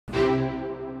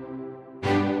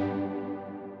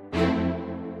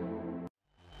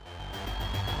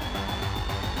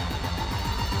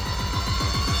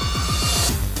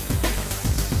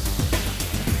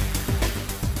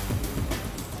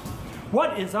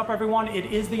is up, everyone?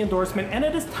 It is the endorsement, and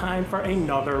it is time for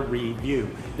another review.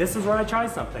 This is where I try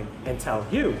something and tell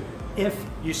you if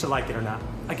you should like it or not.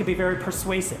 I can be very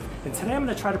persuasive, and today I'm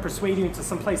going to try to persuade you into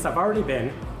some place I've already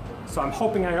been. So I'm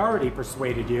hoping I already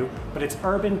persuaded you, but it's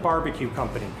Urban Barbecue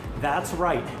Company. That's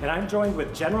right, and I'm joined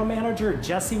with General Manager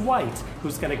Jesse White,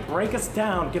 who's going to break us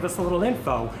down, give us a little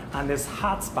info on this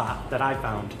hot spot that I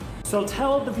found. So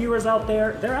tell the viewers out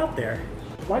there, they're out there.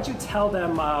 Why don't you tell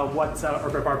them what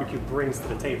Urban Barbecue brings to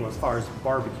the table as far as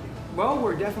barbecue? Well,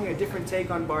 we're definitely a different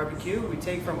take on barbecue. We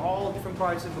take from all different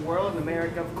parts of the world, in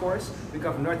America, of course. We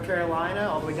go from North Carolina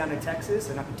all the way down to Texas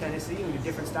and up to Tennessee, and we do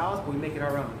different styles, but we make it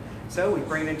our own. So we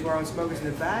bring it into our own smokers in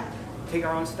the back, take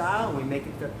our own style, and we make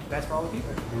it the best for all the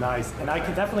people. Nice, and I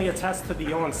can definitely attest to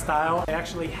the own style. I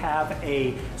actually have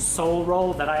a soul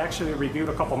roll that I actually reviewed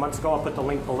a couple months ago. I'll put the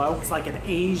link below. It's like an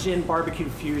Asian barbecue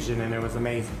fusion, and it was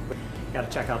amazing. Got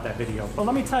to check out that video. But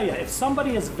let me tell you, if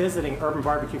somebody is visiting Urban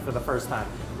Barbecue for the first time,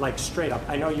 like straight up,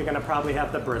 I know you're going to probably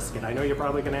have the brisket. I know you're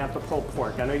probably going to have the pulled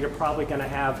pork. I know you're probably going to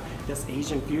have this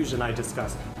Asian fusion I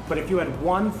discussed. But if you had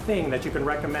one thing that you can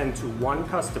recommend to one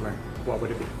customer, what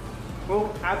would it be?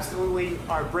 Well, absolutely,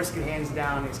 our brisket hands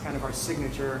down is kind of our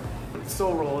signature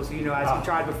soul rolls, you know, as we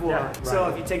tried before. Yeah, right. So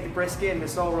if you take the brisket and the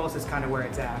soul rolls, it's kind of where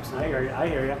it's at. Absolutely. I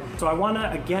hear you. So I want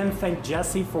to again thank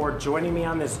Jesse for joining me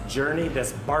on this journey,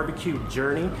 this barbecue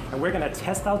journey, and we're going to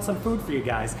test out some food for you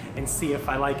guys and see if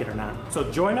I like it or not. So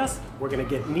join us. We're going to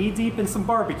get knee deep in some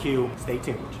barbecue. Stay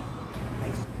tuned.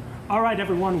 Thanks. All right,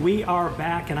 everyone, we are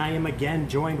back, and I am again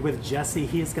joined with Jesse.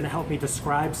 He is going to help me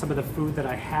describe some of the food that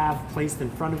I have placed in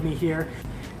front of me here,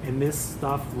 and this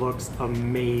stuff looks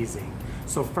amazing.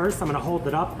 So first, I'm going to hold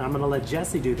it up, and I'm going to let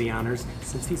Jesse do the honors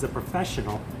since he's a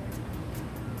professional.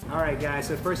 All right, guys,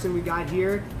 so first thing we got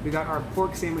here, we got our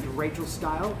pork sandwich Rachel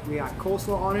style. We got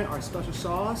coleslaw on it, our special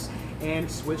sauce,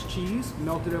 and Swiss cheese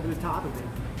melted over the top of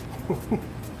it.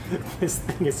 This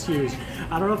thing is huge.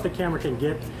 I don't know if the camera can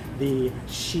get the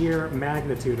sheer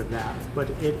magnitude of that, but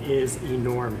it is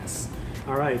enormous.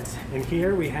 All right, and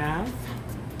here we have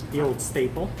the old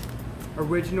staple.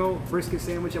 Original brisket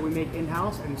sandwich that we make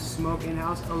in-house and smoke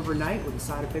in-house overnight with a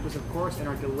side of pickles, of course, and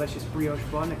our delicious brioche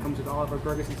bun that comes with all of our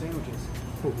burgers and sandwiches.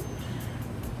 Ooh.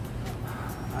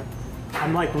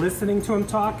 I'm like listening to him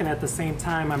talk, and at the same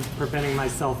time, I'm preventing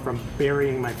myself from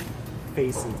burying my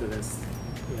face into this.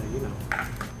 Yeah, you know.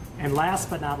 And last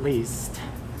but not least,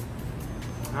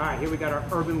 all right, here we got our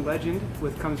urban legend,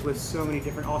 which comes with so many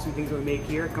different awesome things that we make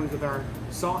here. It comes with our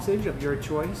sausage of your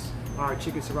choice, our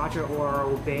chicken sriracha or our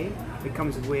Old Bay. It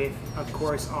comes with, of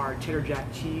course, our cheddar jack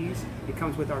cheese. It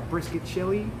comes with our brisket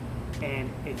chili,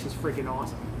 and it's just freaking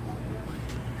awesome.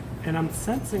 And I'm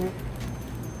sensing...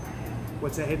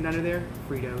 What's that hidden under there?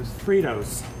 Fritos.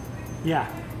 Fritos.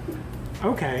 Yeah.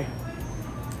 Okay.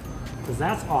 Because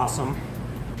that's awesome.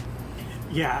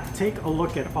 Yeah, take a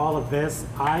look at all of this.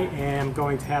 I am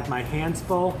going to have my hands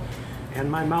full and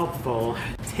my mouth full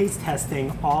taste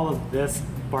testing all of this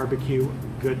barbecue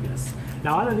goodness.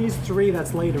 Now, out of these three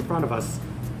that's laid in front of us,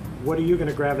 what are you going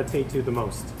to gravitate to the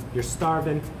most? You're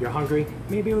starving, you're hungry,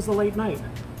 maybe it was a late night.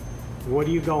 What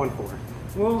are you going for?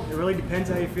 Well, it really depends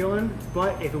how you're feeling,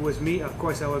 but if it was me, of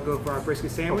course I would go for our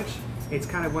brisket sandwich. It's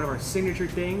kind of one of our signature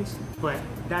things, but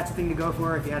that's the thing to go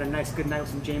for if you had a nice good night with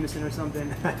some Jameson or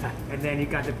something. And then you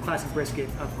got the classic brisket,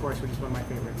 of course, which is one of my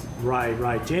favorites. Right,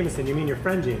 right. Jameson, you mean your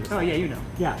friend Jameson? Oh yeah, you know.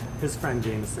 Yeah, his friend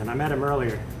Jameson. I met him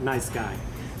earlier. Nice guy.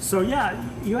 So yeah,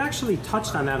 you actually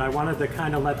touched on that. I wanted to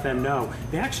kind of let them know.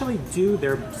 They actually do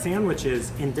their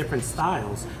sandwiches in different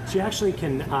styles. So you actually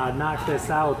can knock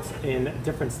this out in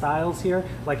different styles here.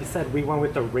 Like I said, we went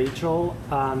with the Rachel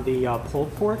on the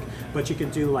pulled pork, but you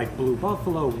can do like Blue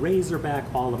Buffalo, Razorback,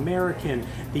 All-American,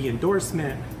 the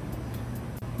endorsement.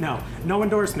 No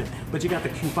endorsement, but you got the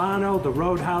Cubano, the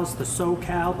Roadhouse, the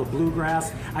SoCal, the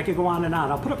Bluegrass. I could go on and on.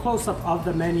 I'll put a close-up of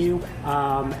the menu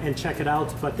and check it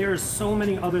out, but there's so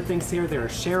many other things here. There are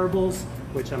shareables,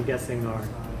 which I'm guessing are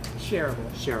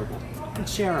shareable. And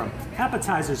share them.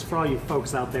 Appetizers for all you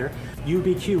folks out there.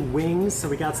 UBQ wings, so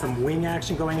we got some wing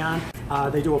action going on.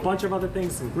 They do a bunch of other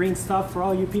things, some green stuff for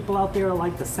all you people out there who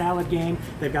like the salad game.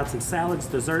 They've got some salads,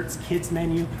 desserts, kids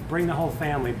menu, bring the whole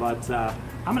family, but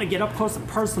I'm gonna get up close and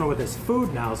personal with this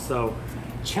food now, so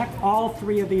check all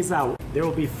three of these out. There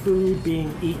will be food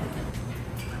being eaten.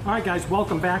 All right, guys,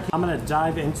 welcome back. I'm gonna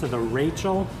dive into the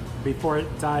Rachel before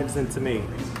it dives into me.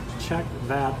 Check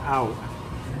that out.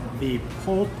 The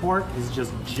pulled pork is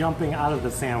just jumping out of the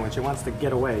sandwich. It wants to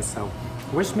get away, so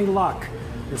wish me luck.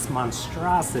 This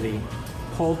monstrosity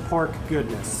pulled pork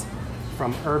goodness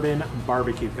from Urban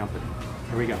Barbecue Company.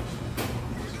 Here we go.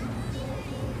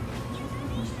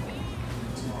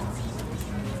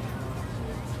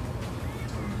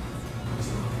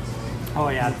 Oh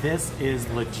yeah, this is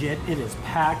legit. It is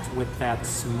packed with that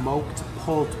smoked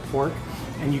pulled pork,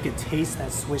 and you can taste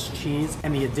that Swiss cheese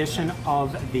and the addition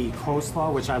of the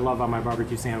coleslaw, which I love on my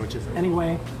barbecue sandwiches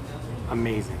anyway.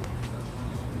 Amazing.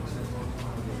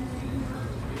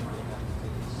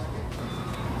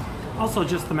 Also,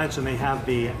 just to mention, they have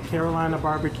the Carolina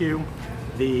barbecue,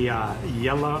 the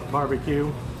yellow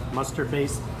barbecue, mustard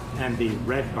base, and the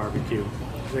red barbecue.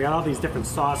 So they got all these different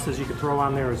sauces you can throw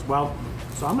on there as well.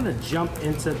 So I'm gonna jump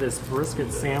into this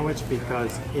brisket sandwich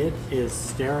because it is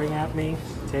staring at me.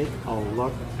 Take a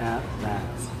look at that.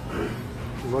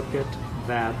 Look at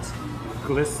that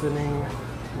glistening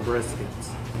brisket.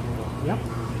 Yep.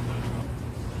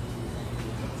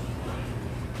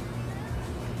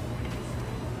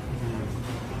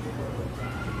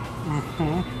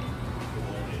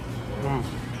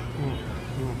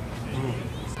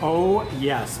 Oh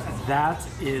yes, that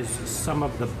is some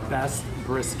of the best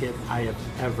brisket I have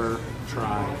ever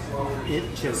tried.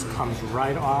 It just comes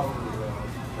right off,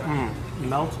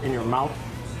 melts in your mouth.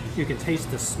 You can taste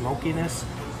the smokiness.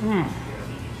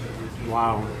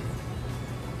 Wow.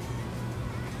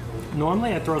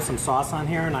 Normally I throw some sauce on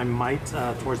here, and I might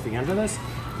towards the end of this,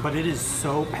 but it is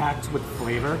so packed with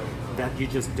flavor that you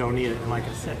just don't need it. And like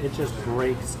I said, it just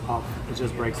breaks off. It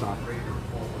just breaks off.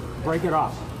 Break it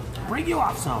off. Break you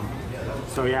off some.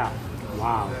 So yeah,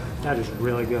 wow, that is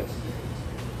really good.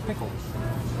 Pickles.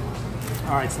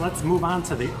 All right, so let's move on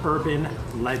to the Urban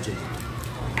Legend.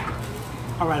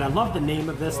 All right, I love the name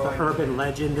of this, the Urban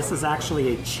Legend. This is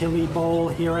actually a chili bowl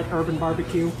here at Urban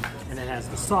Barbecue, and it has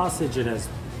the sausage, it has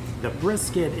the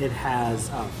brisket, it has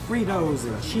Fritos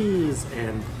and cheese,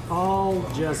 and all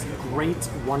just great,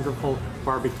 wonderful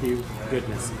barbecue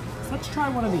goodness. So let's try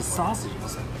one of these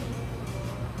sausages.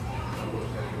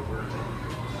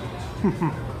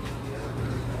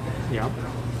 Yep.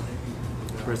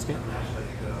 Brisket.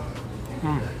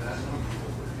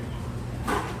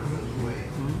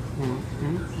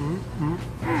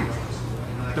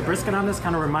 The brisket on this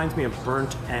kind of reminds me of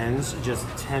burnt ends, just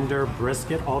tender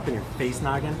brisket all up in your face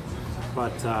noggin.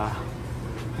 But,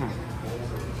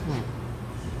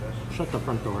 shut the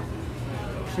front door.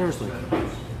 Seriously,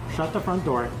 shut the front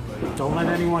door. Don't let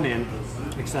anyone in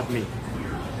except me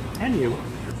and you.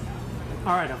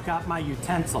 All right, I've got my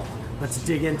utensil. Let's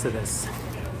dig into this.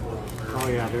 Oh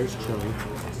yeah, there's chili.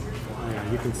 Oh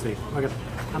yeah, you can see. Look at,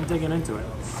 I'm digging into it.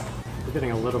 We're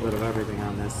getting a little bit of everything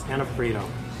on this. And a Frito.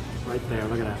 Right there,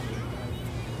 look at that.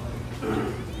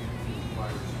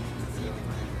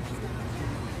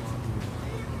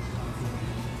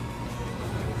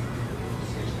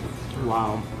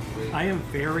 Wow. I am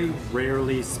very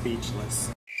rarely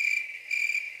speechless.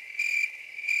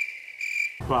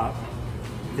 But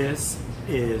this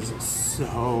is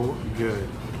so good.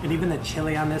 And even the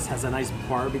chili on this has a nice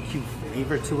barbecue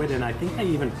flavor to it, and I think they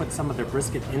even put some of their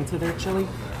brisket into their chili.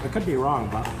 I could be wrong,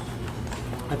 but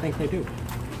I think they do.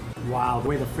 Wow, the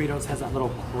way the Fritos has that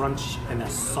little crunch and that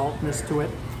saltness to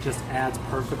it just adds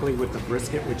perfectly with the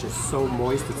brisket, which is so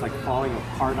moist, it's like falling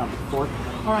apart on the fork.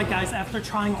 All right guys, after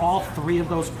trying all three of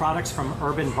those products from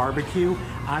Urban Barbecue,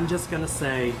 I'm just gonna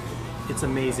say it's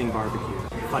amazing barbecue.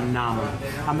 Phenomenal.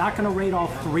 I'm not gonna rate all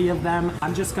three of them.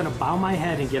 I'm just gonna bow my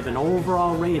head and give an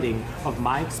overall rating of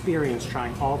my experience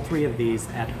trying all three of these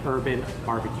at Urban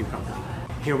Barbecue Company.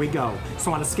 Here we go.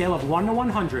 So on a scale of 1 to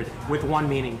 100, with 1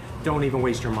 meaning don't even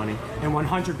waste your money, and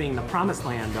 100 being the promised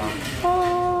land of,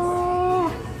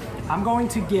 I'm going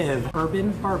to give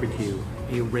Urban Barbecue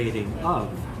a rating of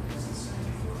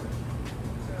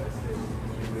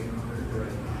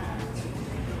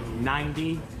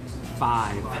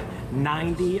 95.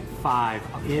 95.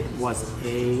 It was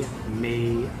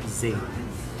amazing.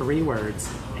 3 words,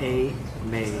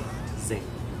 amazing.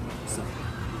 So,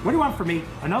 what do you want from me?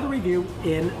 Another review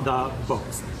in the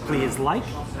books. Please like,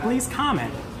 please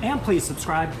comment, and please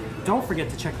subscribe. Don't forget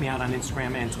to check me out on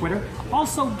Instagram and Twitter.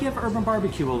 Also, give Urban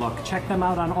Barbecue a look. Check them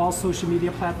out on all social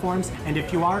media platforms. And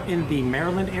if you are in the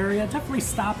Maryland area, definitely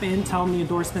stop in, tell them the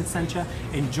endorsement sent you.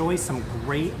 Enjoy some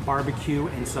great barbecue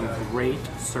and some great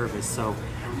service. So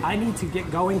I need to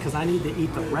get going because I need to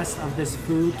eat the rest of this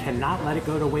food. Cannot let it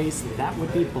go to waste. That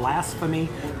would be blasphemy.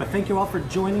 But thank you all for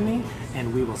joining me,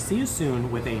 and we will see you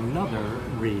soon with another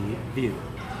review.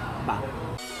 Bye.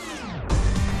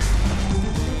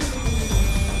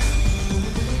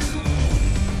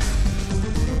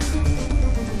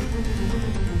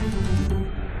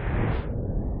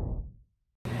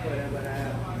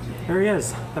 Here he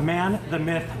is, the man, the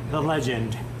myth, the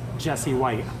legend, Jesse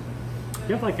White.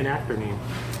 You have like an actor name.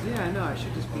 Yeah, I know. I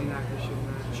should just be an actor, shouldn't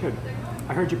I? Should.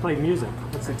 I heard you played music.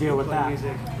 What's the deal with that?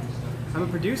 Music. I'm a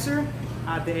producer,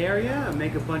 out the area. I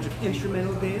make a bunch of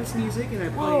instrumental dance music, and I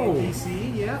play Whoa. in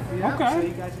DC. Yeah. Okay. So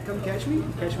you guys can come catch me.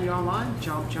 Catch me online.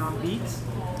 Chomp Beats.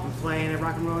 I'm playing at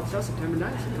Rock and Roll Excel September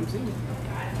 9th. So come see me.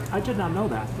 I did not know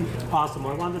that. Awesome.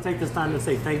 Well, I wanted to take this time to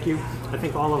say thank you. I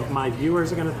think all of my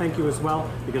viewers are going to thank you as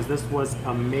well, because this was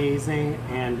amazing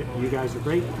and you guys are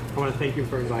great. I want to thank you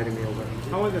for inviting me over.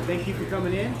 I want to thank you for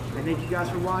coming in, and thank you guys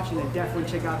for watching, and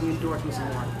definitely check out the endorsements some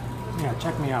more. Yeah,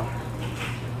 check me out.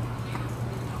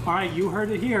 All right, you heard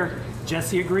it here.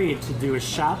 Jesse agreed to do a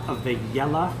shot of the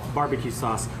yellow barbecue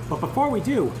sauce. But before we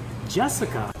do,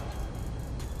 Jessica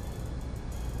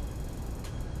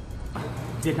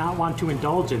did not want to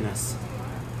indulge in this.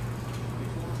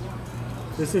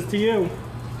 This is to you.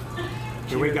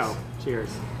 Here we go. Cheers.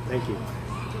 Thank you.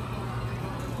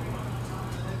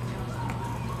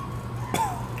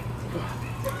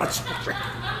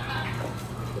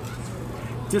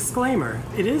 Disclaimer,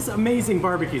 it is amazing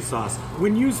barbecue sauce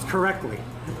when used correctly.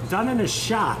 Done in a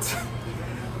shot.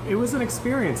 It was an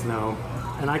experience though,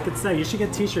 and I could say you should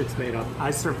get t-shirts made up.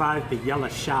 I survived the yellow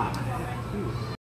shot.